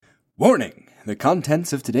Warning! The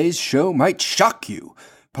contents of today's show might shock you.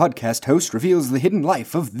 Podcast host reveals the hidden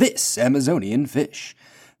life of this Amazonian fish.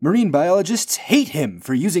 Marine biologists hate him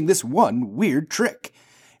for using this one weird trick.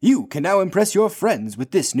 You can now impress your friends with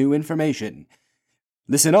this new information.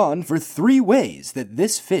 Listen on for 3 ways that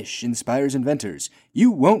this fish inspires inventors. You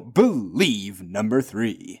won't believe number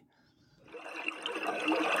 3.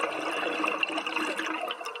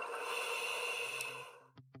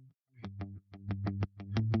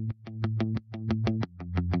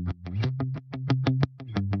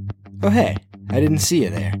 Oh hey, I didn't see you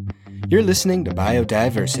there. You're listening to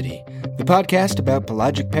Biodiversity, the podcast about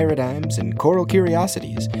pelagic paradigms and coral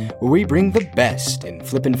curiosities, where we bring the best in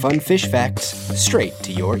flippin' fun fish facts straight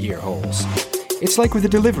to your ear holes. It's like we're the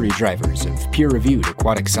delivery drivers of peer-reviewed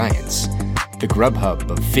aquatic science, the Grubhub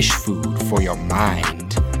of fish food for your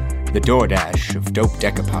mind, the DoorDash of dope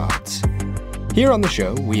decapods. Here on the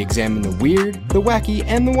show, we examine the weird, the wacky,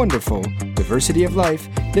 and the wonderful diversity of life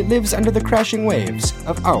that lives under the crashing waves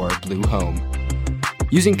of our blue home.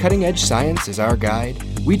 Using cutting-edge science as our guide,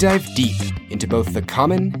 we dive deep into both the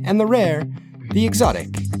common and the rare, the exotic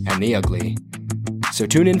and the ugly. So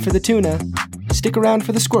tune in for the tuna, stick around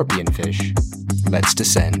for the scorpionfish. Let's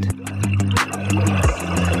descend.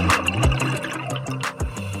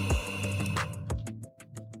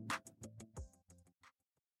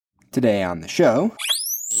 Today on the show,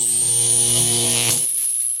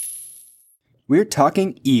 we're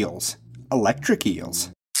talking eels, electric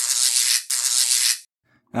eels.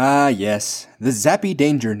 Ah yes, the zappy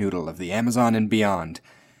danger noodle of the Amazon and beyond.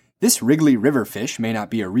 This Wrigley River fish may not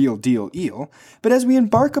be a real deal eel, but as we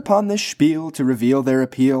embark upon this spiel to reveal their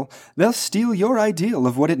appeal, they'll steal your ideal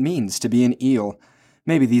of what it means to be an eel.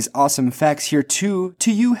 Maybe these awesome facts here too,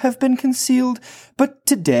 to you have been concealed, but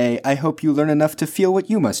today I hope you learn enough to feel what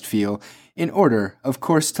you must feel, in order, of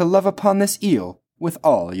course, to love upon this eel with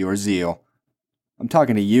all your zeal. I'm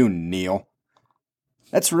talking to you, Neil.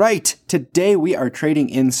 That's right, today we are trading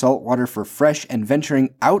in saltwater for fresh and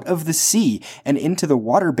venturing out of the sea and into the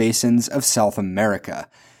water basins of South America.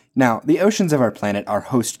 Now, the oceans of our planet are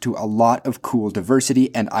host to a lot of cool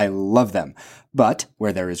diversity, and I love them. But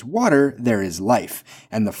where there is water, there is life,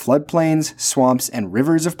 and the floodplains, swamps, and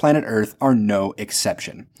rivers of planet Earth are no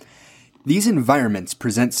exception. These environments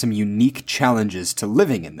present some unique challenges to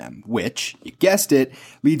living in them, which, you guessed it,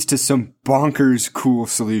 leads to some bonkers cool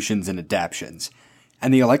solutions and adaptions.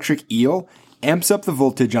 And the electric eel amps up the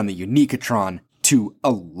voltage on the Unicatron to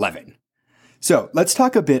 11. So, let's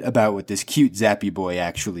talk a bit about what this cute zappy boy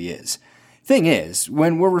actually is. Thing is,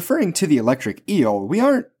 when we're referring to the electric eel, we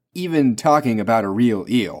aren't even talking about a real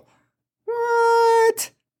eel.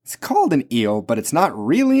 What? It's called an eel, but it's not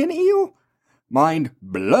really an eel? Mind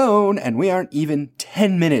blown, and we aren't even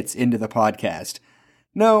 10 minutes into the podcast.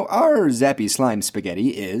 No, our zappy slime spaghetti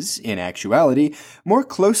is, in actuality, more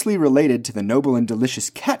closely related to the noble and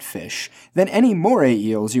delicious catfish than any moray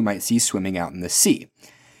eels you might see swimming out in the sea.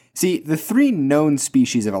 See, the 3 known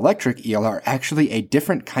species of electric eel are actually a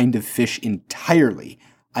different kind of fish entirely,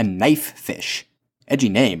 a knife fish. Edgy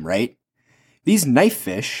name, right? These knife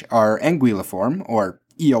fish are anguilliform, or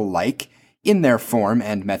eel-like, in their form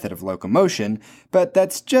and method of locomotion, but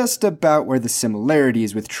that's just about where the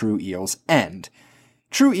similarities with true eels end.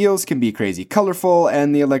 True eels can be crazy colorful,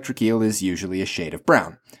 and the electric eel is usually a shade of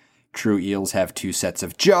brown. True eels have 2 sets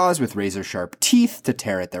of jaws with razor-sharp teeth to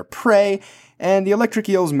tear at their prey, and the electric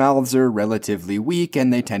eel's mouths are relatively weak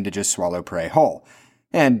and they tend to just swallow prey whole.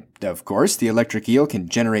 And, of course, the electric eel can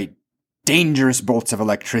generate dangerous bolts of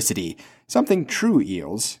electricity, something true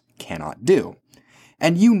eels cannot do.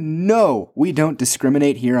 And you know we don't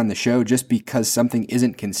discriminate here on the show just because something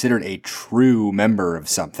isn't considered a true member of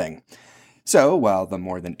something. So, while the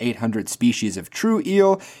more than 800 species of true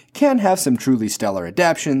eel can have some truly stellar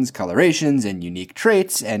adaptations, colorations, and unique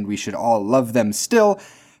traits, and we should all love them still,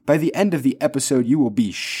 by the end of the episode you will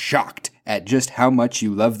be shocked at just how much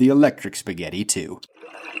you love the electric spaghetti too.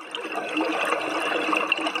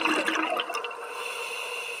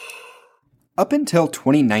 Up until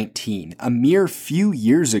 2019, a mere few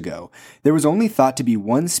years ago, there was only thought to be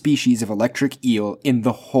one species of electric eel in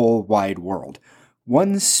the whole wide world.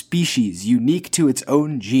 One species unique to its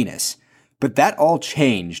own genus. But that all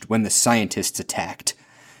changed when the scientists attacked.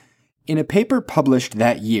 In a paper published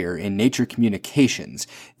that year in Nature Communications,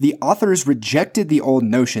 the authors rejected the old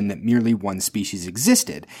notion that merely one species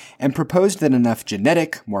existed, and proposed that enough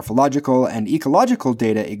genetic, morphological, and ecological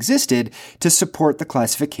data existed to support the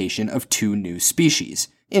classification of 2 new species,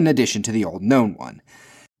 in addition to the old known one.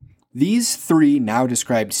 These 3 now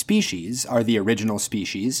described species are the original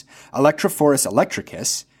species, Electrophorus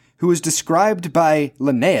electricus, who was described by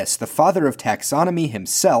Linnaeus, the father of taxonomy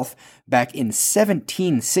himself, back in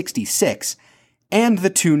 1766, and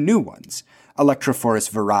the two new ones, Electrophorus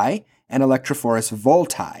viri and Electrophorus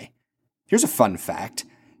voltai. Here's a fun fact.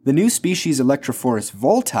 The new species Electrophorus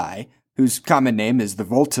voltai, whose common name is the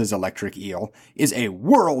Volta's electric eel, is a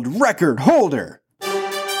world record holder!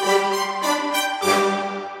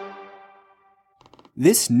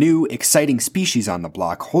 This new, exciting species on the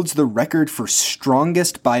block holds the record for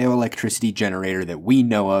strongest bioelectricity generator that we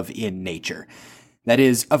know of in nature. That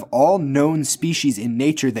is, of all known species in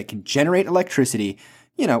nature that can generate electricity,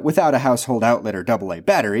 without a household outlet or AA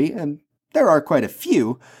battery, and there are quite a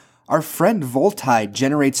few, our friend Voltai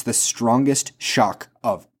generates the strongest shock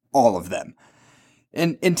of all of them.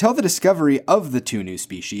 And until the discovery of the two new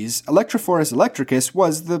species, Electrophorus electricus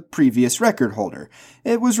was the previous record holder.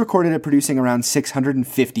 It was recorded at producing around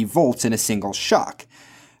 650 volts in a single shock.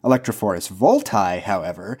 Electrophorus voltai,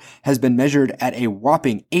 however, has been measured at a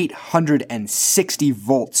whopping 860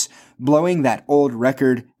 volts, blowing that old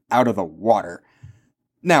record out of the water.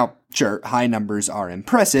 Now, sure, high numbers are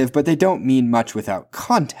impressive, but they don't mean much without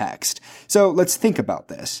context. So let's think about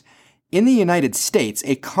this. In the United States,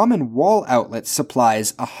 a common wall outlet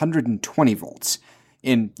supplies 120 volts.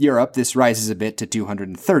 In Europe, this rises a bit to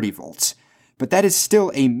 230 volts. But that is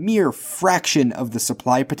still a mere fraction of the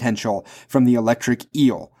supply potential from the electric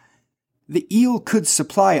eel. The eel could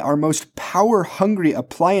supply our most power-hungry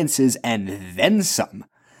appliances and then some.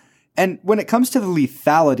 And when it comes to the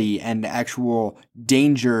lethality and actual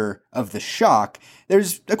danger of the shock,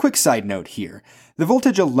 there's a quick side note here. The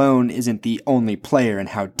voltage alone isn't the only player in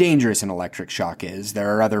how dangerous an electric shock is.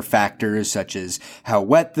 There are other factors such as how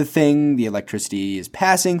wet the electricity is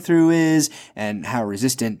passing through is, and how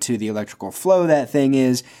resistant to the electrical flow that thing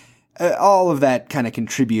is. All of that kind of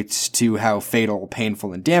contributes to how fatal,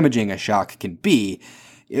 painful, and damaging a shock can be.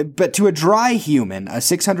 But to a dry human, a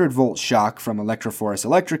 600-volt shock from Electrophorus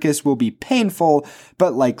electricus will be painful,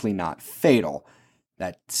 but likely not fatal.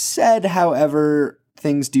 That said, however,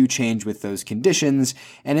 things do change with those conditions,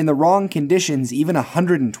 and in the wrong conditions, even a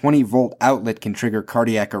 120-volt outlet can trigger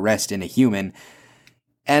cardiac arrest in a human.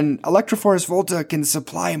 And Electrophorus volta can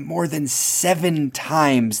supply more than 7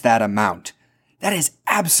 times that amount. That is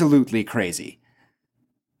absolutely crazy.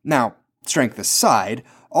 Now, strength aside,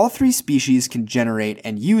 all three species can generate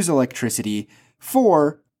and use electricity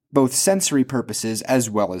for both sensory purposes as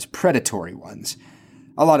well as predatory ones.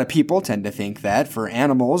 A lot of people tend to think that for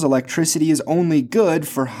animals, electricity is only good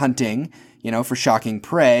for hunting, for shocking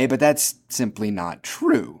prey, but that's simply not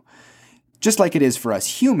true. Just like it is for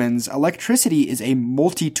us humans, electricity is a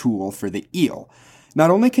multi-tool for the eel. Not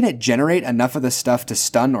only can it generate enough of the stuff to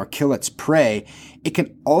stun or kill its prey, it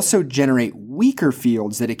can also generate weaker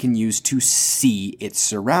fields that it can use to see its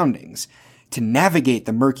surroundings, to navigate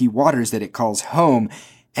the murky waters that it calls home,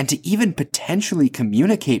 and to even potentially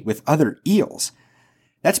communicate with other eels.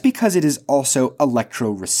 That's because it is also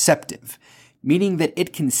electroreceptive, meaning that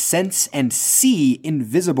it can sense and see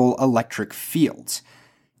invisible electric fields.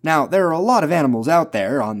 Now, there are a lot of animals out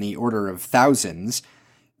there, on the order of thousands,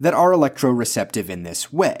 that are electroreceptive in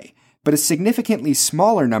this way, but a significantly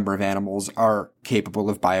smaller number of animals are capable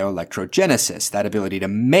of bioelectrogenesis, that ability to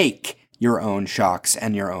make your own shocks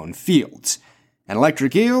and your own fields. And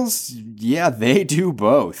electric eels, yeah, they do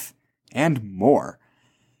both, and more.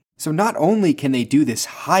 So not only can they do this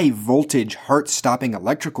high-voltage, heart-stopping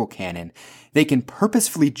electrical cannon, they can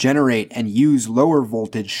purposefully generate and use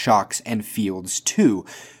lower-voltage shocks and fields too,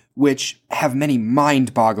 which have many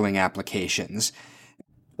mind-boggling applications.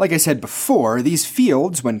 Like I said before, these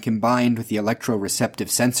fields, when combined with the electroreceptive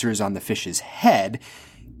sensors on the fish's head,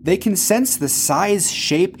 they can sense the size,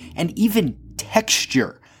 shape, and even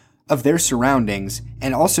texture of their surroundings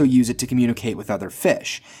and also use it to communicate with other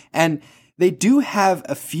fish. And they do have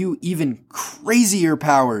a few even crazier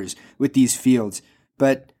powers with these fields,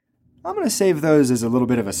 but I'm going to save those as a little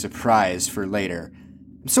bit of a surprise for later.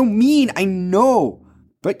 I'm so mean, I know,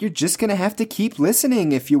 but you're just going to have to keep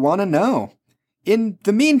listening if you want to know. In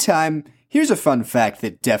the meantime, here's a fun fact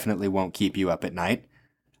that definitely won't keep you up at night.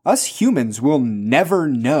 Us humans will never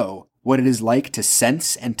know what it is like to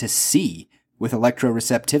sense and to see with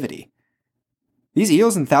electroreceptivity. These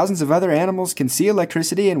eels and thousands of other animals can see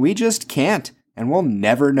electricity and we just can't, and we'll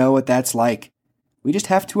never know what that's like. We just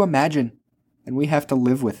have to imagine, and we have to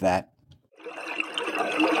live with that.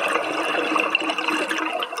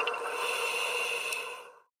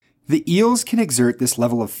 The eels can exert this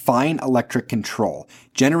level of fine electric control,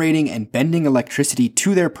 generating and bending electricity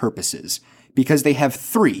to their purposes, because they have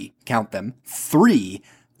 3, count them, 3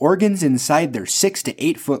 organs inside their 6 to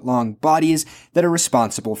 8 foot long bodies that are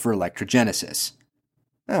responsible for electrogenesis.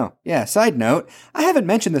 Oh, yeah, side note, I haven't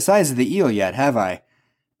mentioned the size of the eel yet, have I?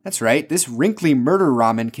 That's right, this wrinkly murder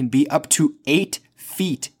ramen can be up to 8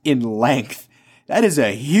 feet in length. That is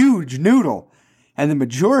a huge noodle. And the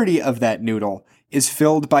majority of that noodle is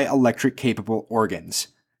filled by electric-capable organs.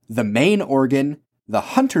 The main organ, the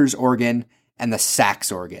Hunter's organ, and the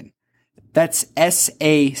Sachs organ. That's SACHS,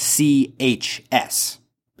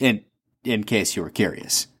 in case you were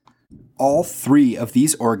curious. All 3 of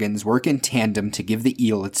these organs work in tandem to give the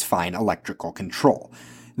eel its fine electrical control.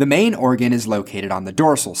 The main organ is located on the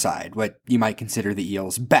dorsal side, what you might consider the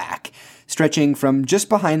eel's back, stretching from just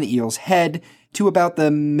behind the eel's head to about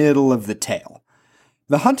the middle of the tail.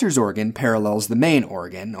 The Hunter's organ parallels the main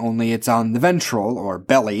organ, only it's on the ventral, or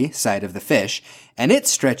belly, side of the fish, and it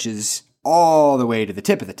stretches all the way to the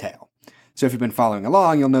tip of the tail. So if you've been following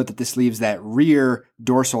along, you'll note that this leaves that rear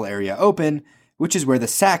dorsal area open, which is where the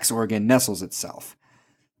Sachs organ nestles itself.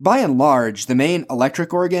 By and large, the main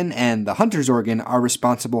electric organ and the Hunter's organ are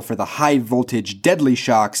responsible for the high-voltage deadly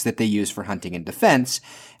shocks that they use for hunting and defense,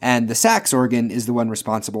 and the Sachs organ is the one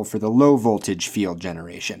responsible for the low-voltage field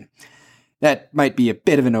generation. That might be a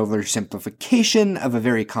bit of an oversimplification of a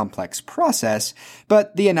very complex process,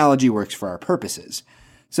 but the analogy works for our purposes.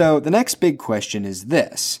 So the next big question is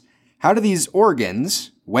this. How do these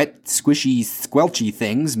organs, wet, squishy, squelchy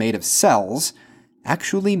things made of cells,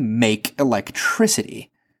 actually make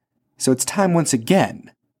electricity? So it's time once again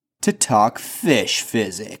to talk fish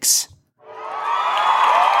physics.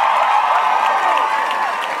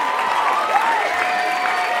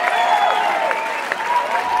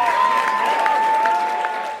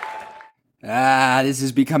 This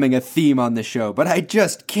is becoming a theme on the show, but I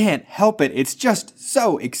just can't help it. It's just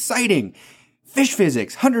so exciting. Fish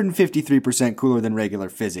physics, 153% cooler than regular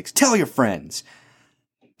physics. Tell your friends.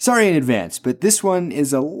 Sorry in advance, but this one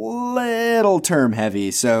is a little term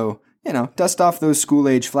heavy, so, dust off those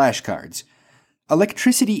school-age flashcards.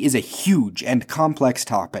 Electricity is a huge and complex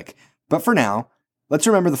topic, but for now, let's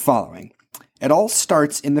remember the following. It all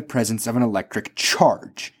starts in the presence of an electric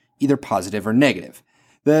charge, either positive or negative.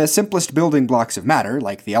 The simplest building blocks of matter,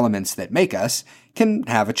 like the elements that make us, can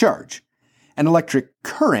have a charge. An electric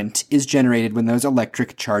current is generated when those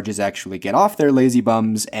electric charges actually get off their lazy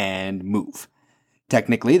bums and move.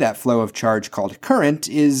 Technically, that flow of charge called current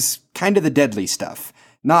is kind of the deadly stuff,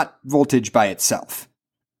 not voltage by itself.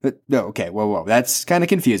 Okay, whoa, that's kind of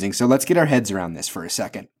confusing, so let's get our heads around this for a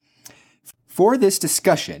second. For this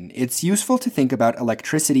discussion, it's useful to think about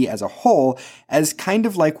electricity as a whole as kind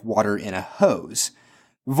of like water in a hose.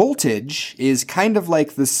 Voltage is kind of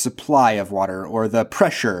like the supply of water or the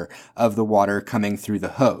pressure of the water coming through the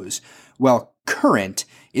hose, while current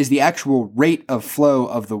is the actual rate of flow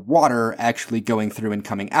of the water actually going through and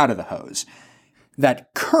coming out of the hose.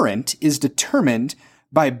 That current is determined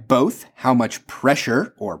by both how much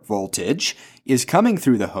pressure, or voltage, is coming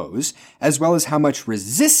through the hose, as well as how much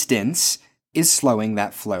resistance is slowing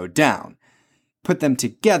that flow down. Put them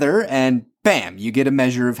together and bam, you get a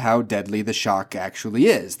measure of how deadly the shock actually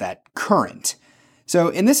is, that current. So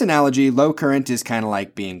in this analogy, low current is kind of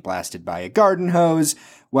like being blasted by a garden hose,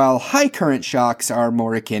 while high current shocks are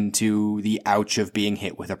more akin to the ouch of being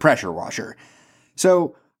hit with a pressure washer.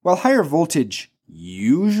 So while higher voltage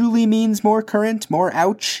usually means more current, more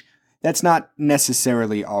ouch, that's not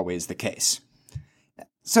necessarily always the case.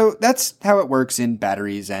 So that's how it works in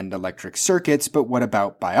batteries and electric circuits, but what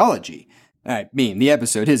about biology? I mean, the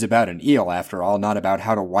episode is about an eel, after all, not about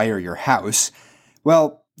how to wire your house.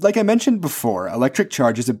 Well, like I mentioned before, electric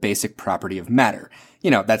charge is a basic property of matter.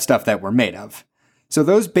 That stuff that we're made of. So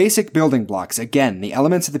those basic building blocks, again, the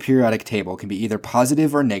elements of the periodic table, can be either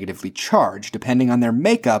positive or negatively charged, depending on their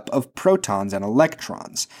makeup of protons and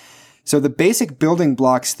electrons. So the basic building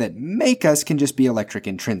blocks that make us can just be electric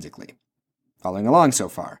intrinsically. Following along so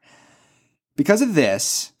far. Because of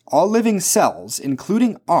this, all living cells,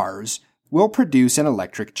 including ours, will produce an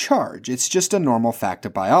electric charge. It's just a normal fact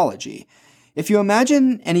of biology. If you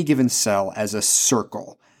imagine any given cell as a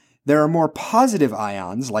circle, there are more positive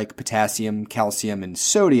ions like potassium, calcium, and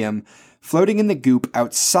sodium floating in the goop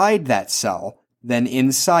outside that cell than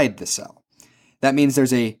inside the cell. That means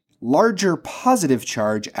there's a larger positive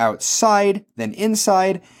charge outside than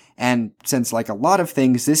inside, and since like a lot of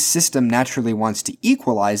things, this system naturally wants to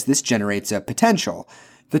equalize, this generates a potential.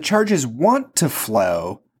 The charges want to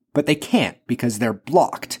flow, but they can't because they're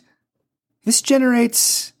blocked. This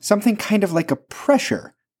generates something kind of like a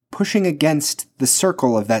pressure pushing against the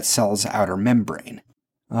circle of that cell's outer membrane.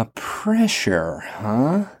 A pressure,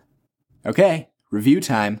 huh? Okay, review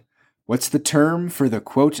time. What's the term for the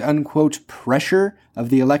quote-unquote pressure of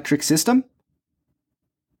the electric system?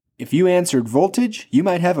 If you answered voltage, you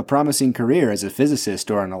might have a promising career as a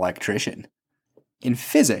physicist or an electrician. In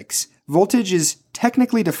physics, voltage is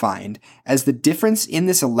technically defined as the difference in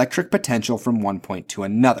this electric potential from one point to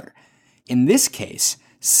another. In this case,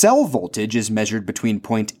 cell voltage is measured between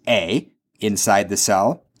point A, inside the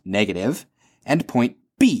cell, negative, and point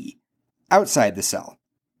B, outside the cell,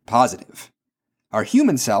 positive. Our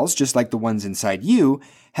human cells, just like the ones inside you,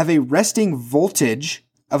 have a resting voltage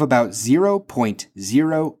of about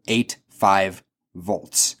 0.085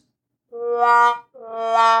 volts.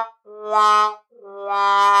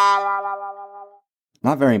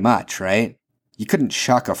 Not very much, right? You couldn't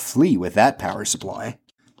shock a flea with that power supply.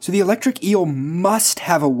 So the electric eel must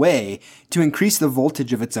have a way to increase the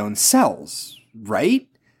voltage of its own cells, right?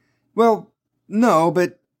 Well, no,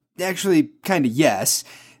 but actually kinda yes.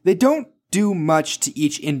 They don't do much to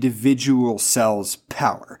each individual cell's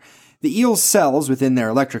power. The eel's cells within their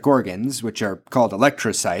electric organs, which are called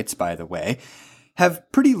electrocytes, by the way,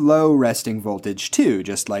 have pretty low resting voltage too,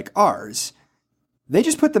 just like ours. They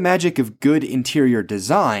just put the magic of good interior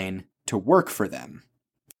design to work for them.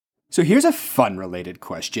 So here's a fun-related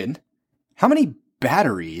question. How many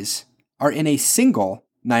batteries are in a single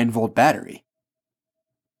 9-volt battery?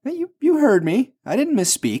 You heard me. I didn't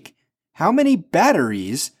misspeak. How many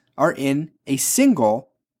batteries are in a single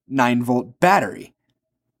 9-volt battery?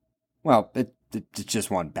 Well, it's just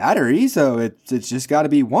one battery, so it's just got to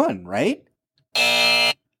be one, right?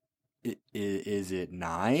 Is it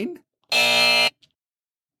 9?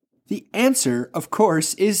 The answer, of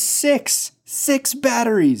course, is 6. 6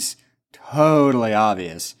 batteries. Totally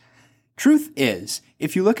obvious. Truth is,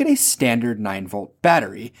 if you look at a standard 9-volt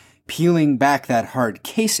battery, peeling back that hard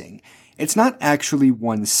casing, it's not actually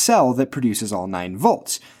one cell that produces all 9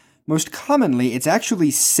 volts. Most commonly, it's actually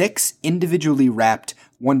 6 individually wrapped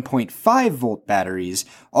 1.5-volt batteries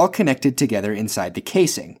all connected together inside the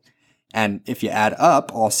casing. And if you add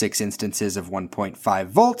up all 6 instances of 1.5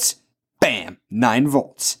 volts, bam, 9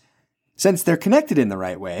 volts. Since they're connected in the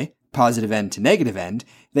right way, positive end to negative end,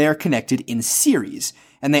 they are connected in series,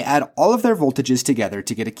 and they add all of their voltages together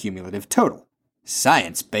to get a cumulative total.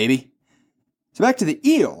 Science, baby. So back to the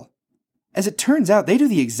eel. As it turns out, they do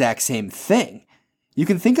the exact same thing. You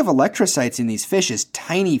can think of electrocytes in these fish as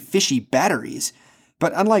tiny, fishy batteries,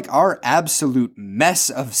 but unlike our absolute mess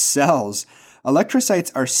of cells, electrocytes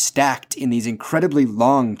are stacked in these incredibly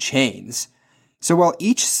long chains. So while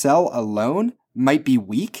each cell alone might be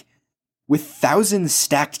weak, with thousands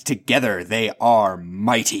stacked together, they are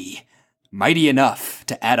mighty. Mighty enough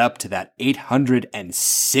to add up to that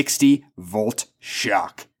 860-volt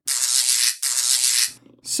shock.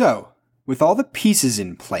 So, with all the pieces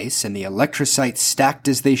in place and the electrocytes stacked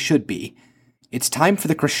as they should be, it's time for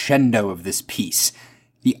the crescendo of this piece,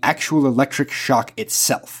 the actual electric shock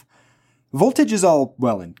itself. Voltage is all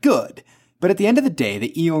well and good, but at the end of the day,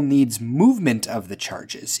 the eel needs movement of the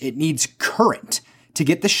charges. It needs current to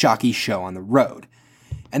get the shocky show on the road.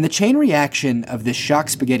 And the chain reaction of this shock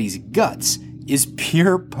spaghetti's guts is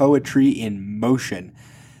pure poetry in motion.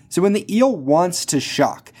 So when the eel wants to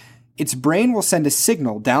shock, its brain will send a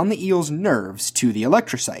signal down the eel's nerves to the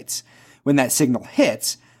electrocytes. When that signal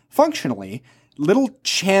hits, functionally, little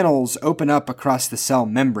channels open up across the cell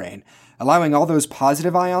membrane, allowing all those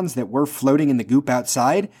positive ions that were floating in the goop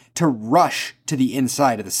outside to rush to the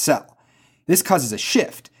inside of the cell. This causes a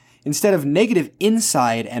shift. Instead of negative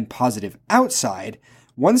inside and positive outside,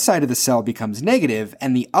 one side of the cell becomes negative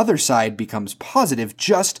and the other side becomes positive,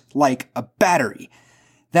 just like a battery.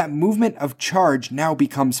 That movement of charge now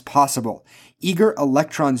becomes possible. Eager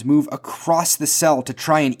electrons move across the cell to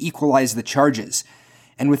try and equalize the charges.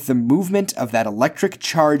 And with the movement of that electric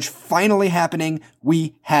charge finally happening,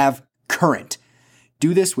 we have current.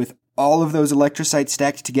 Do this with all of those electrocytes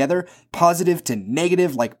stacked together, positive to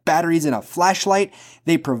negative like batteries in a flashlight.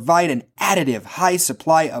 They provide an additive high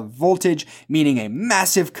supply of voltage, meaning a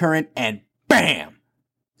massive current, and bam!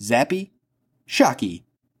 Zappy, shocky,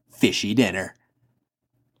 fishy dinner.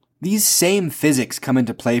 These same physics come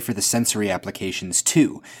into play for the sensory applications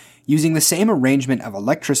too. Using the same arrangement of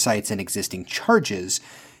electrocytes and existing charges,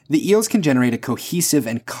 the eels can generate a cohesive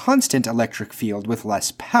and constant electric field with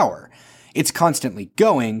less power. It's constantly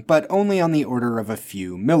going, but only on the order of a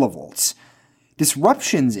few millivolts.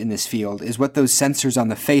 Disruptions in this field is what those sensors on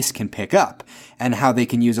the face can pick up, and how they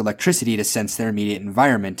can use electricity to sense their immediate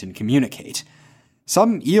environment and communicate.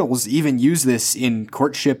 Some eels even use this in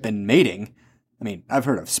courtship and mating. I mean, I've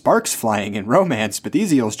heard of sparks flying in romance, but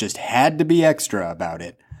these eels just had to be extra about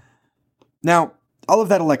it. Now, all of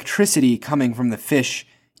that electricity coming from the fish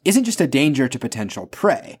isn't just a danger to potential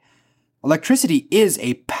prey. Electricity is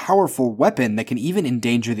a powerful weapon that can even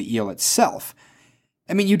endanger the eel itself.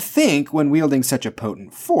 I mean, you'd think when wielding such a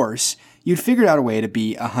potent force, you'd figure out a way to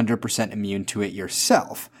be 100% immune to it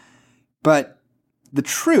yourself. But the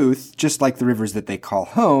truth, just like the rivers that they call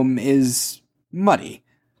home, is muddy.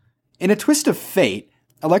 In a twist of fate,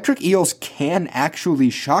 electric eels can actually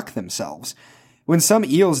shock themselves. When some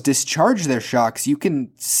eels discharge their shocks, you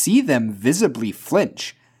can see them visibly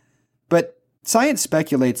flinch. But science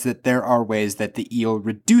speculates that there are ways that the eel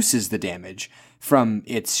reduces the damage, from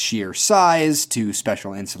its sheer size to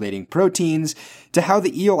special insulating proteins, to how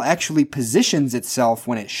the eel actually positions itself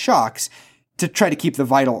when it shocks to try to keep the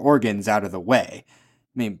vital organs out of the way.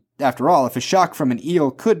 I mean, after all, if a shock from an eel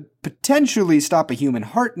could potentially stop a human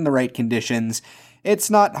heart in the right conditions, it's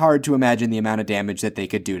not hard to imagine the amount of damage that they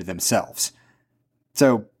could do to themselves.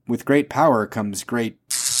 So, with great power comes great...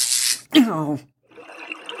 Oh.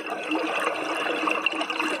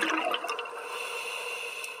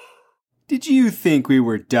 Did you think we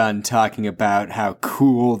were done talking about how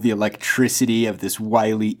cool the electricity of this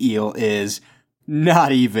wily eel is?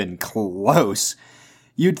 Not even close.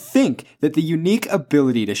 You'd think that the unique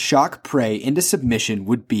ability to shock prey into submission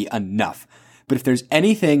would be enough. But if there's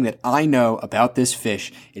anything that I know about this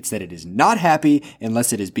fish, it's that it is not happy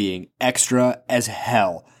unless it is being extra as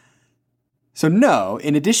hell. So no,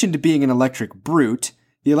 in addition to being an electric brute,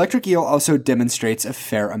 the electric eel also demonstrates a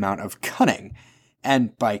fair amount of cunning.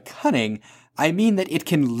 And by cunning, I mean that it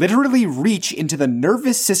can literally reach into the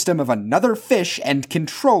nervous system of another fish and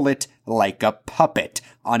control it like a puppet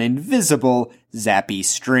on invisible, zappy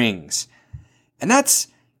strings. And that's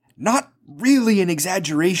not really an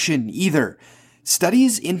exaggeration either.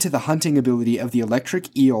 Studies into the hunting ability of the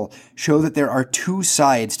electric eel show that there are two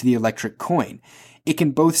sides to the electric coin. It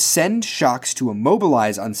can both send shocks to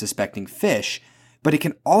immobilize unsuspecting fish, but it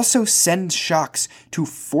can also send shocks to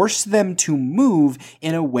force them to move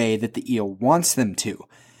in a way that the eel wants them to.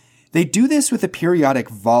 They do this with a periodic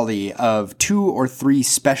volley of 2 or 3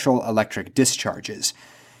 special electric discharges.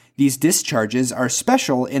 These discharges are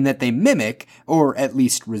special in that they mimic, or at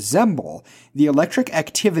least resemble, the electric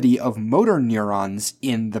activity of motor neurons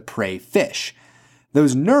in the prey fish.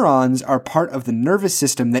 Those neurons are part of the nervous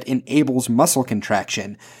system that enables muscle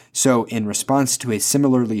contraction, so in response to a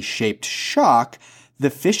similarly shaped shock, the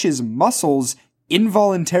fish's muscles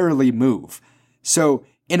involuntarily move. So,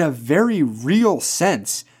 in a very real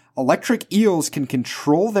sense, electric eels can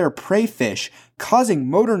control their prey fish, causing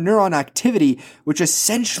motor neuron activity, which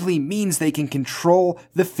essentially means they can control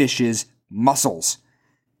the fish's muscles.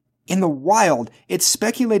 In the wild, it's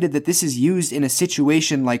speculated that this is used in a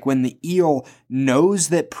situation like when the eel knows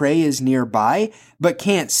that prey is nearby, but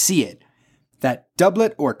can't see it. That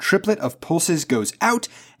doublet or triplet of pulses goes out,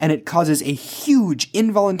 and it causes a huge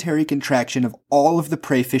involuntary contraction of all of the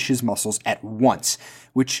prey fish's muscles at once,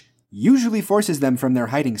 which usually forces them from their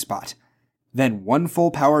hiding spot. Then one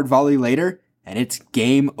full-powered volley later, and it's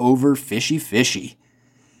game over fishy.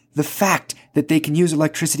 The fact that they can use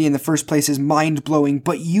electricity in the first place is mind-blowing,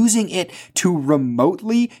 but using it to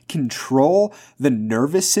remotely control the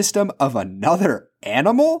nervous system of another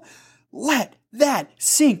animal? Let that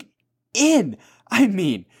sink in! I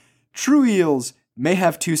mean, true eels may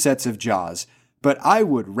have 2 sets of jaws, but I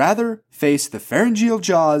would rather face the pharyngeal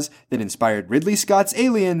jaws that inspired Ridley Scott's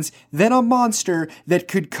Aliens than a monster that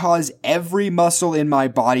could cause every muscle in my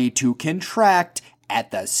body to contract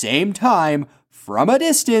at the same time from a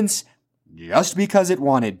distance just because it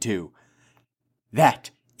wanted to. That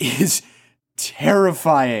is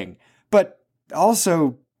terrifying, but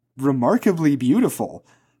also remarkably beautiful.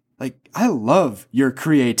 Like, I love your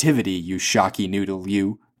creativity, you shocky noodle,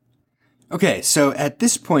 you. Okay, so at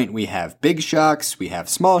this point we have big shocks, we have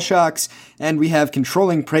small shocks, and we have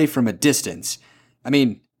controlling prey from a distance. I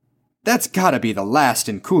mean, that's gotta be the last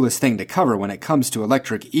and coolest thing to cover when it comes to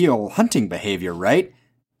electric eel hunting behavior, right?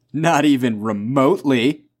 Not even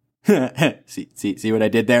remotely. See what I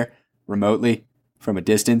did there? Remotely? From a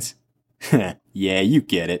distance? Yeah, you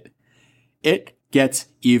get it. It gets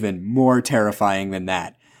even more terrifying than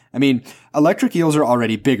that. I mean, electric eels are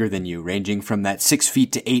already bigger than you, ranging from that 6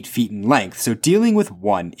 feet to 8 feet in length, so dealing with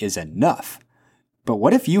one is enough. But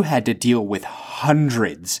what if you had to deal with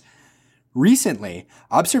hundreds? Recently,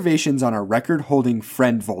 observations on our record-holding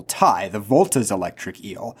friend Voltae, the Volta's electric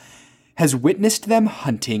eel, has witnessed them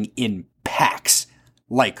hunting in packs,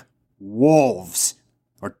 like wolves,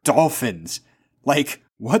 or dolphins. Like,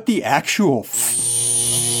 what the actual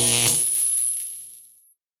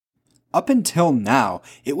Up until now,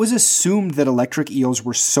 it was assumed that electric eels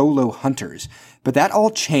were solo hunters, but that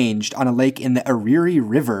all changed on a lake in the Ariri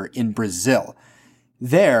River in Brazil.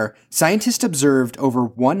 There, scientists observed over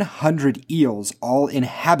 100 eels all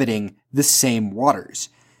inhabiting the same waters.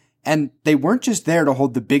 And they weren't just there to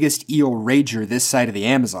hold the biggest eel rager this side of the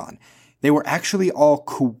Amazon. They were actually all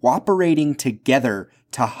cooperating together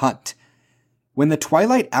to hunt. When the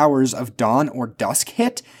twilight hours of dawn or dusk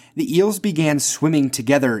hit, the eels began swimming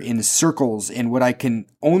together in circles in what I can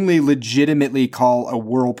only legitimately call a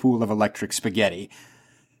whirlpool of electric spaghetti.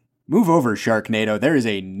 Move over, Sharknado, there is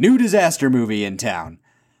a new disaster movie in town.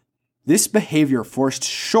 This behavior forced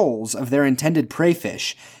shoals of their intended prey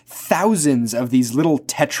fish, thousands of these little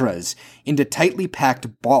tetras, into tightly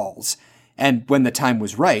packed balls, and when the time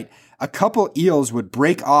was right, a couple eels would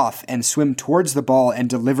break off and swim towards the ball and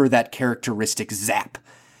deliver that characteristic zap.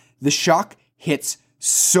 The shock hits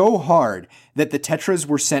so hard that the tetras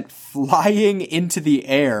were sent flying into the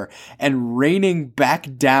air and raining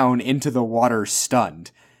back down into the water stunned.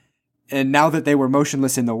 And now that they were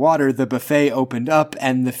motionless in the water, the buffet opened up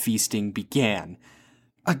and the feasting began.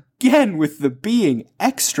 Again, with the being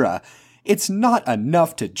extra, it's not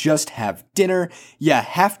enough to just have dinner, you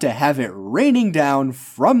have to have it raining down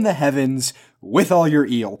from the heavens with all your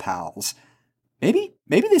eel pals. Maybe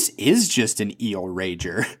this is just an eel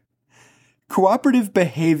rager. Cooperative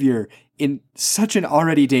behavior in such an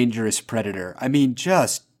already dangerous predator. I mean,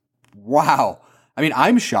 just wow. I mean,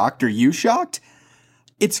 I'm shocked. Are you shocked?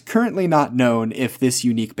 It's currently not known if this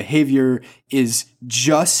unique behavior is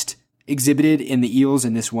just exhibited in the eels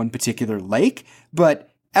in this one particular lake, but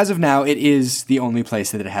as of now, it is the only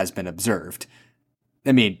place that it has been observed.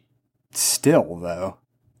 I mean, still, though.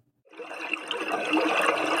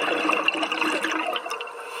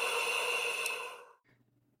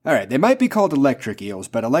 Alright, they might be called electric eels,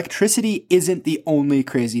 but electricity isn't the only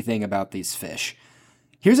crazy thing about these fish.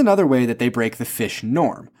 Here's another way that they break the fish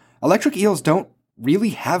norm. Electric eels don't really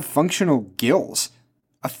have functional gills.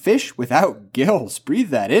 A fish without gills, breathe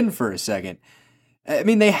that in for a second. I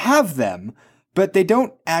mean, they have them, but they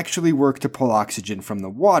don't actually work to pull oxygen from the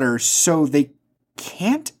water, so they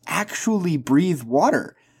can't actually breathe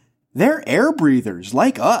water. They're air breathers,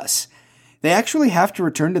 like us. They actually have to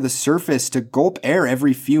return to the surface to gulp air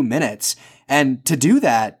every few minutes, and to do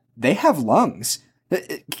that, they have lungs.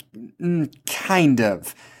 Kind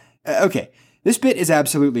of. Okay, this bit is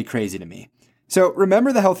absolutely crazy to me. So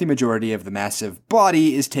remember, the healthy majority of the massive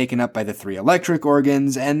body is taken up by the 3 electric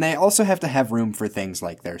organs, and they also have to have room for things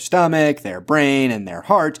like their stomach, their brain, and their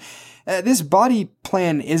heart. This body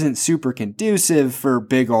plan isn't super conducive for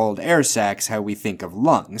big old air sacs how we think of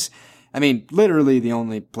lungs. I mean, literally the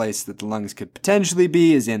only place that the lungs could potentially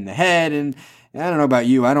be is in the head, and I don't know about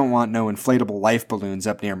you, I don't want no inflatable life balloons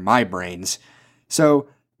up near my brains. So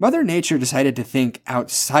Mother Nature decided to think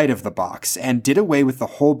outside of the box and did away with the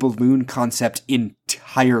whole balloon concept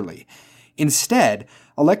entirely. Instead,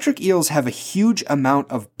 electric eels have a huge amount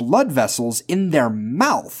of blood vessels in their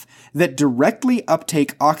mouth that directly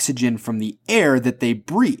uptake oxygen from the air that they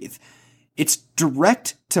breathe. It's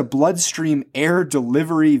direct to bloodstream air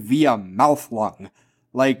delivery via mouth lung.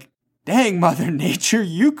 Like, dang, Mother Nature,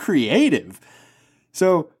 you creative.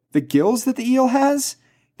 So, the gills that the eel has?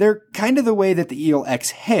 They're kind of the way that the eel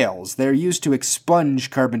exhales. They're used to expunge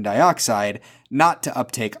carbon dioxide, not to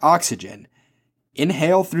uptake oxygen.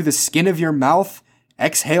 Inhale through the skin of your mouth,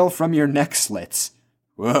 exhale from your neck slits.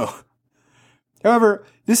 Whoa. However,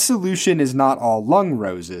 this solution is not all lung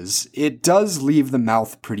roses. It does leave the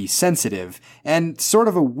mouth pretty sensitive, and sort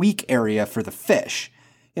of a weak area for the fish.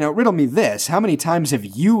 You know, riddle me this, how many times have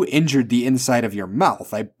you injured the inside of your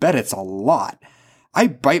mouth? I bet it's a lot. I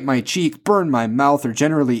bite my cheek, burn my mouth, or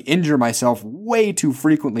generally injure myself way too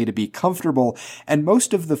frequently to be comfortable, and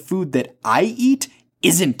most of the food that I eat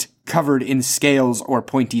isn't covered in scales or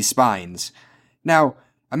pointy spines. Now,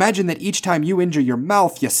 imagine that each time you injure your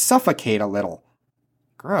mouth, you suffocate a little.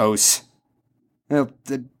 Gross. Well,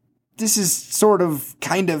 this is sort of,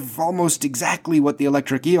 kind of, almost exactly what the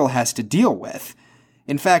electric eel has to deal with.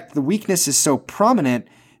 In fact, the weakness is so prominent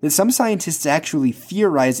that some scientists actually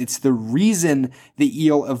theorize it's the reason the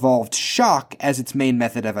eel evolved shock as its main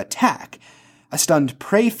method of attack. A stunned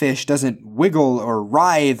prey fish doesn't wiggle or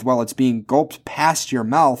writhe while it's being gulped past your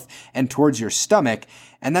mouth and towards your stomach,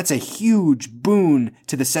 and that's a huge boon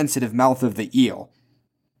to the sensitive mouth of the eel.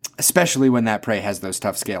 Especially when that prey has those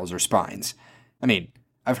tough scales or spines. I mean,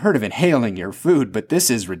 I've heard of inhaling your food, but this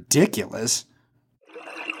is ridiculous.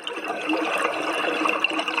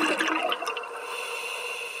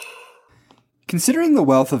 Considering the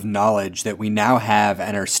wealth of knowledge that we now have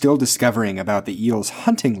and are still discovering about the eel's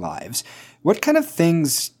hunting lives, what kind of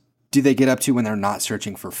things do they get up to when they're not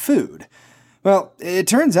searching for food? Well, it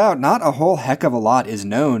turns out not a whole heck of a lot is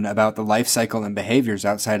known about the life cycle and behaviors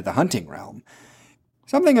outside of the hunting realm.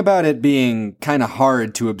 Something about it being kinda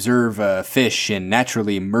hard to observe a fish in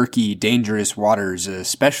naturally murky, dangerous waters,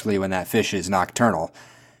 especially when that fish is nocturnal.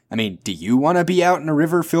 I mean, do you want to be out in a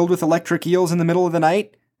river filled with electric eels in the middle of the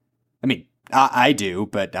night? I mean, I do,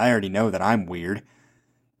 but I already know that I'm weird.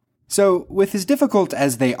 So, with as difficult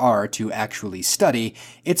as they are to actually study,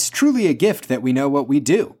 it's truly a gift that we know what we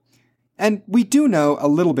do. And we do know a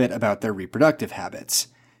little bit about their reproductive habits.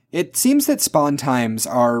 It seems that spawn times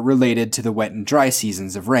are related to the wet and dry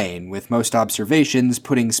seasons of rain, with most observations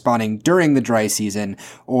putting spawning during the dry season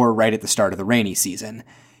or right at the start of the rainy season.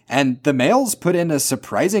 And the males put in a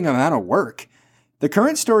surprising amount of work. The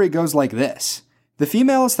current story goes like this. The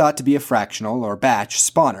female is thought to be a fractional or batch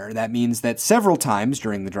spawner. That means that several times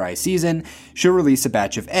during the dry season, she'll release a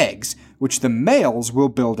batch of eggs, which the males will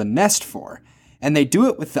build a nest for. And they do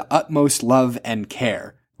it with the utmost love and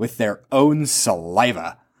care, with their own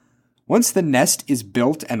saliva. Once the nest is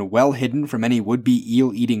built and well hidden from any would-be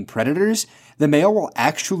eel-eating predators, the male will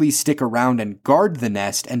actually stick around and guard the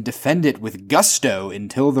nest and defend it with gusto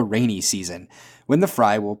until the rainy season, when the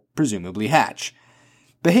fry will presumably hatch.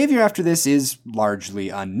 Behavior after this is largely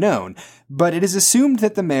unknown, but it is assumed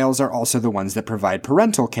that the males are also the ones that provide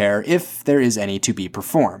parental care if there is any to be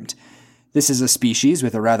performed. This is a species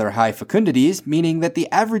with a rather high fecundity, meaning that the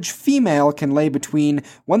average female can lay between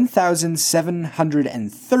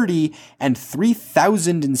 1,730 and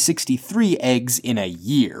 3,063 eggs in a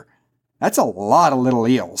year. That's a lot of little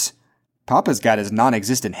eels. Papa's got his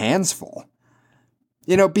non-existent hands full.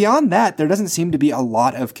 Beyond that, there doesn't seem to be a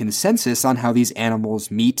lot of consensus on how these animals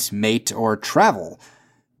meet, mate, or travel.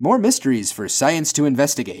 More mysteries for science to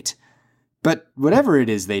investigate. But whatever it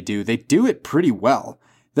is they do it pretty well.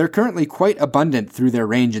 They're currently quite abundant through their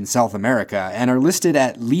range in South America and are listed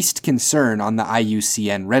at least concern on the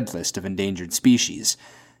IUCN Red List of endangered species.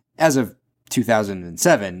 As of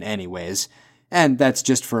 2007, anyways. And that's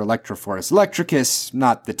just for Electrophorus electricus,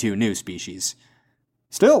 not the two new species.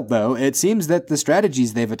 Still, though, it seems that the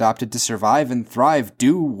strategies they've adopted to survive and thrive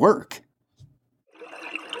do work.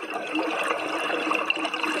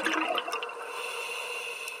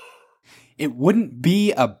 It wouldn't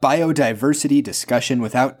be a biodiversity discussion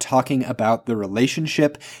without talking about the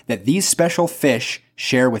relationship that these special fish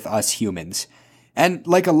share with us humans. And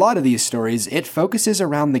like a lot of these stories, it focuses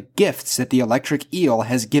around the gifts that the electric eel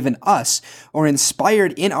has given us or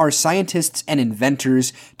inspired in our scientists and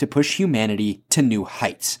inventors to push humanity to new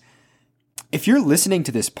heights. If you're listening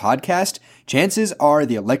to this podcast, chances are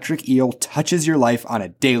the electric eel touches your life on a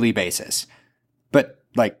daily basis. But,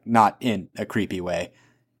 not in a creepy way.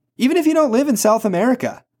 Even if you don't live in South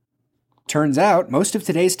America. Turns out, most of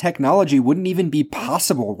today's technology wouldn't even be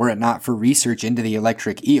possible were it not for research into the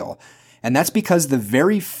electric eel. And that's because the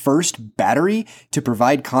very first battery to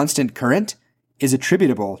provide constant current is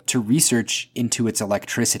attributable to research into its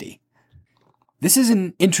electricity. This is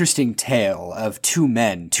an interesting tale of two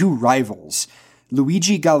men, two rivals,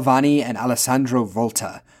 Luigi Galvani and Alessandro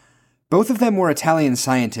Volta. Both of them were Italian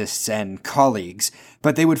scientists and colleagues,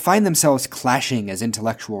 but they would find themselves clashing as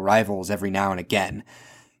intellectual rivals every now and again.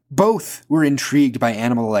 Both were intrigued by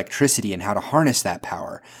animal electricity and how to harness that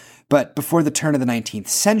power, but before the turn of the 19th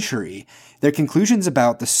century, their conclusions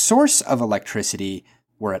about the source of electricity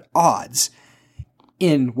were at odds.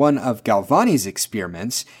 In one of Galvani's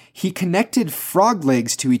experiments, he connected frog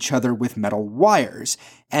legs to each other with metal wires,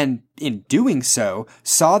 and in doing so,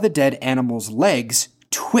 saw the dead animal's legs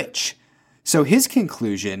twitch. So his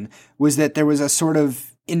conclusion was that there was a sort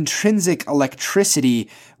of intrinsic electricity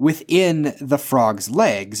within the frog's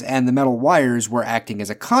legs, and the metal wires were acting as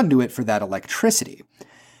a conduit for that electricity.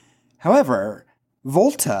 However,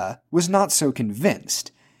 Volta was not so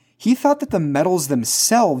convinced. He thought that the metals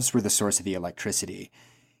themselves were the source of the electricity.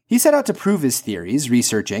 He set out to prove his theories,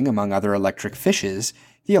 researching, among other electric fishes,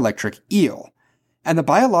 the electric eel. And the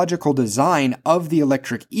biological design of the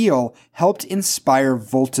electric eel helped inspire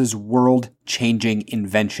Volta's world-changing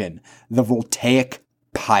invention, the voltaic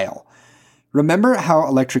pile. Remember how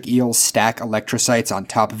electric eels stack electrocytes on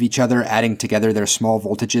top of each other, adding together their small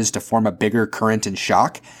voltages to form a bigger current and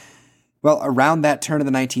shock? Well, around that turn of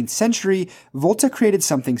the 19th century, Volta created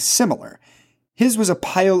something similar. His was a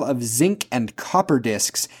pile of zinc and copper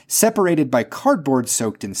discs separated by cardboard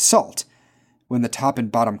soaked in salt. When the top and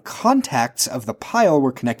bottom contacts of the pile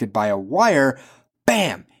were connected by a wire,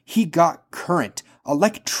 bam! He got current.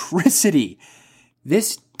 Electricity!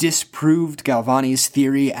 This disproved Galvani's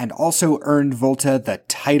theory and also earned Volta the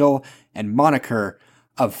title and moniker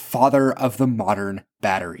of Father of the Modern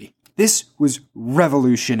Battery. This was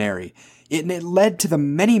revolutionary. It led to the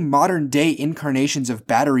many modern-day incarnations of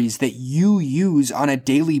batteries that you use on a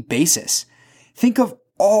daily basis. Think of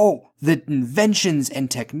all the inventions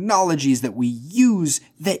and technologies that we use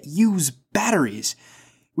that use batteries.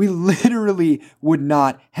 We literally would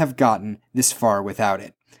not have gotten this far without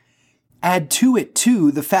it. Add to it,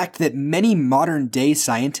 too, the fact that many modern-day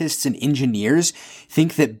scientists and engineers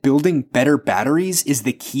think that building better batteries is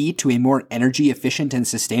the key to a more energy-efficient and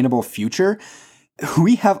sustainable future.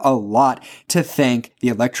 We have a lot to thank the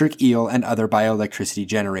electric eel and other bioelectricity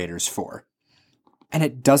generators for. And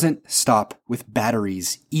it doesn't stop with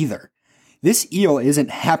batteries either. This eel isn't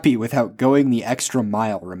happy without going the extra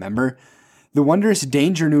mile, remember? The wondrous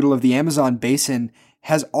danger noodle of the Amazon basin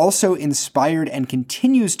has also inspired and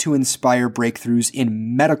continues to inspire breakthroughs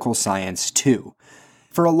in medical science too.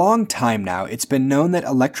 For a long time now, it's been known that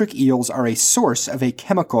electric eels are a source of a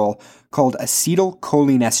chemical called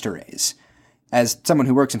acetylcholinesterase. As someone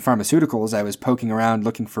who works in pharmaceuticals, I was poking around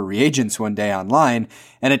looking for reagents one day online,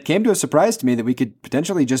 and it came to a surprise to me that we could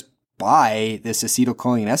potentially just buy this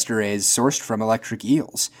acetylcholinesterase sourced from electric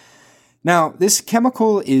eels. Now, this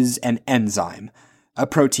chemical is an enzyme, a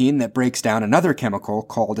protein that breaks down another chemical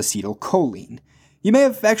called acetylcholine. You may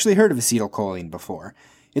have actually heard of acetylcholine before.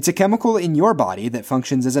 It's a chemical in your body that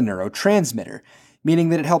functions as a neurotransmitter, meaning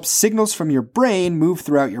that it helps signals from your brain move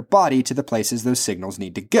throughout your body to the places those signals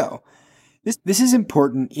need to go. This is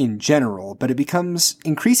important in general, but it becomes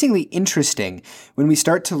increasingly interesting when we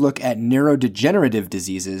start to look at neurodegenerative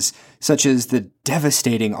diseases, such as the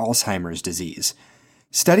devastating Alzheimer's disease.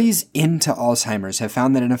 Studies into Alzheimer's have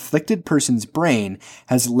found that an afflicted person's brain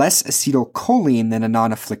has less acetylcholine than a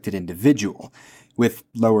non-afflicted individual. With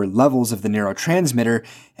lower levels of the neurotransmitter,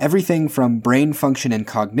 everything from brain function and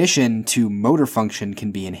cognition to motor function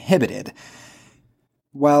can be inhibited.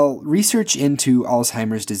 While research into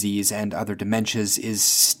Alzheimer's disease and other dementias is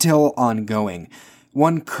still ongoing,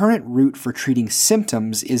 one current route for treating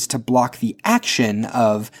symptoms is to block the action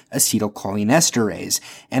of acetylcholinesterase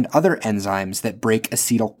and other enzymes that break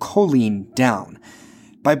acetylcholine down.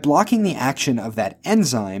 By blocking the action of that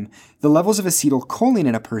enzyme, the levels of acetylcholine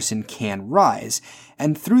in a person can rise,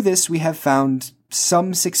 and through this we have found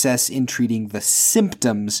some success in treating the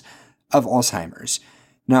symptoms of Alzheimer's.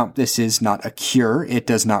 Now, this is not a cure, it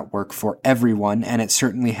does not work for everyone, and it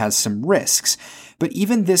certainly has some risks. But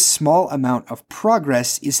even this small amount of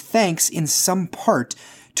progress is thanks in some part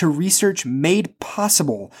to research made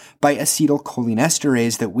possible by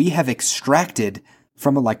acetylcholinesterase that we have extracted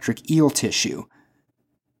from electric eel tissue.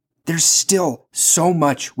 There's still so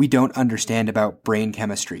much we don't understand about brain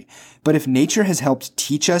chemistry, but if nature has helped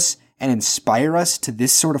teach us and inspire us to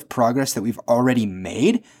this sort of progress that we've already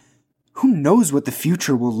made, who knows what the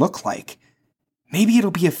future will look like? Maybe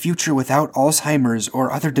it'll be a future without Alzheimer's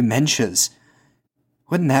or other dementias.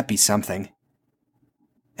 Wouldn't that be something?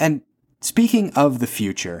 And speaking of the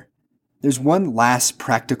future, there's one last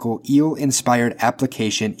practical eel-inspired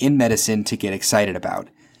application in medicine to get excited about.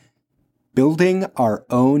 Building our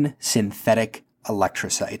own synthetic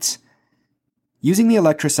electrocytes. Using the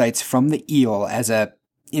electrocytes from the eel as a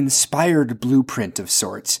inspired blueprint of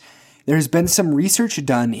sorts, there has been some research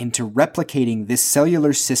done into replicating this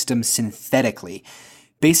cellular system synthetically,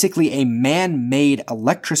 basically a man-made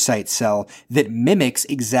electrocyte cell that mimics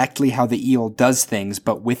exactly how the eel does things,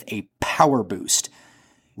 but with a power boost.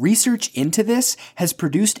 Research into this has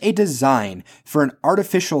produced a design for an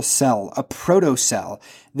artificial cell, a protocell,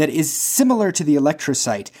 that is similar to the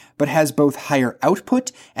electrocyte, but has both higher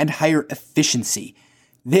output and higher efficiency.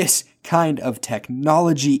 This kind of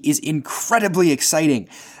technology is incredibly exciting,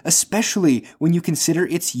 especially when you consider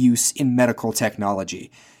its use in medical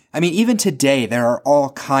technology. I mean, even today, there are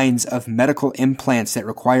all kinds of medical implants that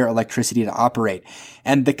require electricity to operate,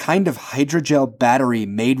 and the kind of hydrogel battery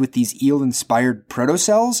made with these eel-inspired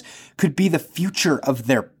protocells could be the future of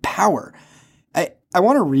their power. I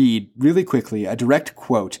want to read, really quickly, a direct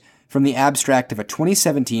quote from the abstract of a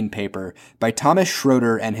 2017 paper by Thomas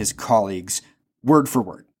Schroeder and his colleagues, word for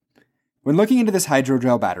word. When looking into this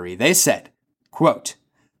hydrogel battery, they said, quote,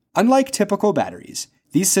 "Unlike typical batteries,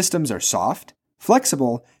 these systems are soft,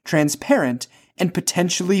 flexible, transparent, and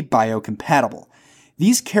potentially biocompatible.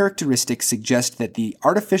 These characteristics suggest that the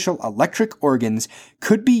artificial electric organs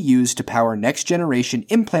could be used to power next-generation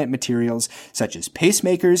implant materials such as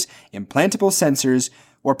pacemakers, implantable sensors,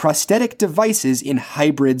 or prosthetic devices in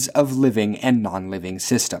hybrids of living and non-living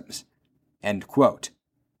systems." End quote.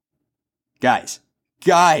 Guys,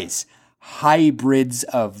 hybrids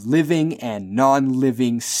of living and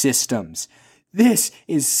non-living systems. This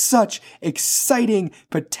is such exciting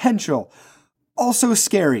potential. Also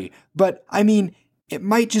scary, but I mean, it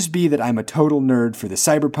might just be that I'm a total nerd for the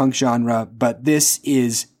cyberpunk genre, but this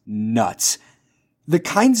is nuts. The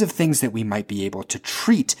kinds of things that we might be able to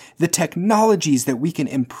treat, the technologies that we can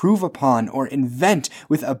improve upon or invent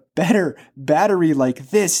with a better battery like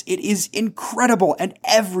this, it is incredible and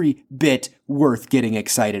every bit worth getting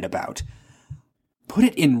excited about. Put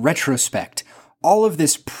it in retrospect. All of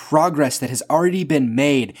this progress that has already been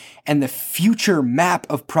made and the future map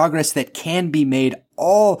of progress that can be made,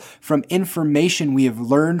 all from information we have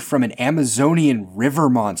learned from an Amazonian river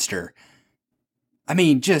monster. I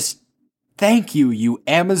mean, just thank you, you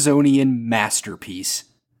Amazonian masterpiece.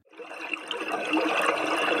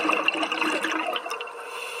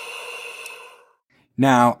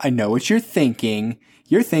 Now, I know what you're thinking.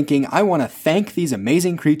 You're thinking, I want to thank these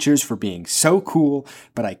amazing creatures for being so cool,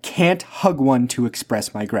 but I can't hug one to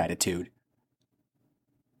express my gratitude.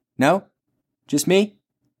 No? Just me?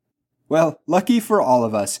 Well, lucky for all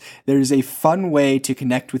of us, there's a fun way to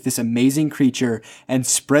connect with this amazing creature and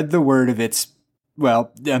spread the word of its,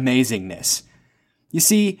 well, amazingness. You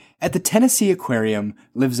see, at the Tennessee Aquarium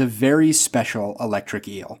lives a very special electric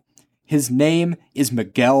eel. His name is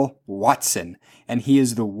Miguel Watson, and he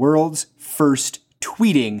is the world's first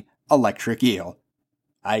tweeting electric eel.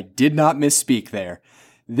 I did not misspeak there.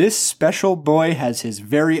 This special boy has his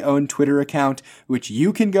very own Twitter account, which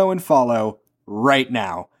you can go and follow right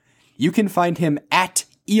now. You can find him at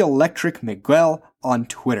electricmiguel on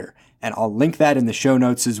Twitter, and I'll link that in the show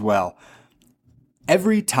notes as well.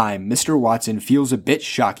 Every time Mr. Watson feels a bit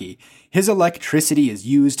shocky, his electricity is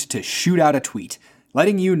used to shoot out a tweet,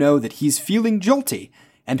 letting you know that he's feeling jolty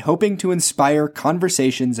and hoping to inspire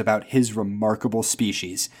conversations about his remarkable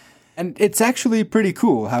species. And it's actually pretty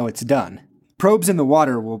cool how it's done. Probes in the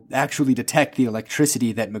water will actually detect the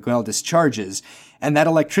electricity that Miguel discharges, and that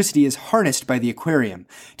electricity is harnessed by the aquarium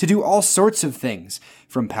to do all sorts of things,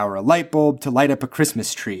 from power a light bulb to light up a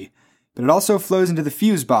Christmas tree. But it also flows into the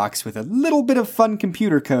fuse box with a little bit of fun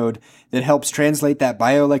computer code that helps translate that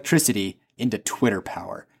bioelectricity into Twitter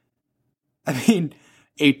power. I mean,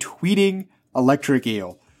 a tweeting electric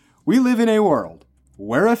eel. We live in a world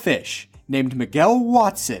where a fish named Miguel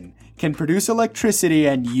Watson can produce electricity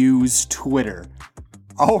and use Twitter.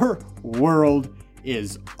 Our world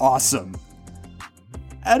is awesome.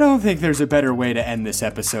 I don't think there's a better way to end this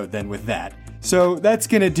episode than with that. So that's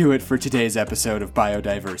gonna do it for today's episode of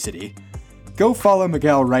Biodiversity. Go follow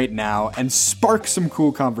Miguel right now and spark some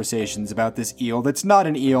cool conversations about this eel that's not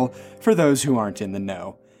an eel for those who aren't in the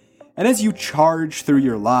know. And as you charge through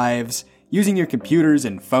your lives, using your computers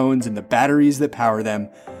and phones and the batteries that power them,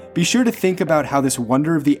 be sure to think about how this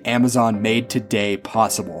wonder of the Amazon made today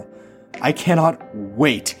possible. I cannot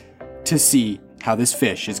wait to see how this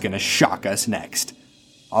fish is going to shock us next.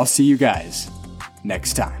 I'll see you guys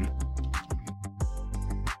next time.